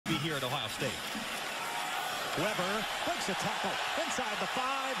here at Ohio State. Weber breaks a tackle inside the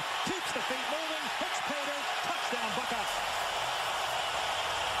 5, keeps the feet moving, hits payday, touchdown Buckeyes.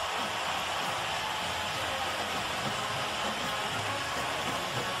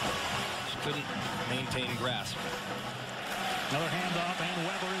 Couldn't maintain grasp. Another handoff, and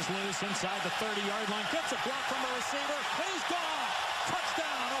Weber is loose inside the 30-yard line. Gets a block from the receiver. He's gone.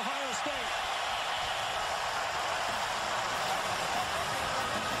 Touchdown, Ohio State.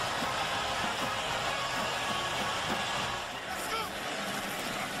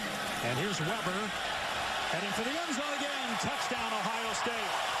 And here's Weber heading for the end zone again. Touchdown, Ohio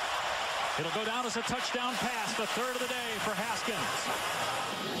State. It'll go down as a touchdown pass, the third of the day for Haskins.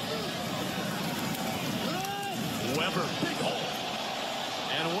 Weber, big hole.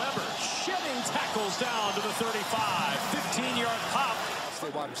 And Weber shedding tackles down to the 35. 15-yard pop.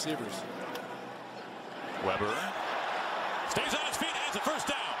 State wide receivers. Weber stays on his feet, has a first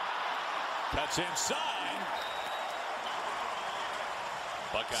down. Cuts inside.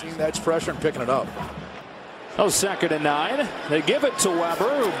 Buckeyes. Seeing the edge pressure and picking it up. Oh, 2nd and 9. They give it to Weber,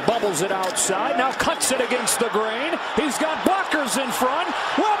 who bubbles it outside. Now cuts it against the grain. He's got blockers in front.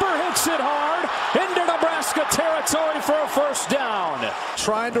 Weber hits it hard into Nebraska territory for a first down.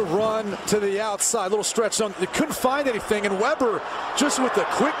 Trying to run to the outside, little stretch zone. They couldn't find anything, and Weber, just with the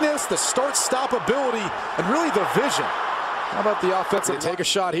quickness, the start-stop ability, and really the vision. How about the offensive? Take a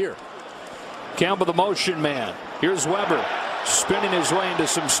shot here. Campbell, the motion man. Here's Weber spinning his way into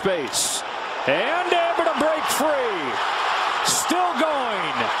some space. And able to break free. Still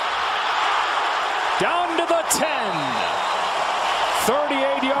going. Down to the 10.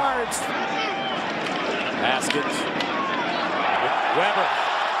 38 yards. Haskins. Weber.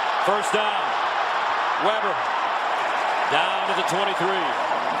 First down. Weber. Down to the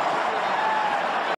 23.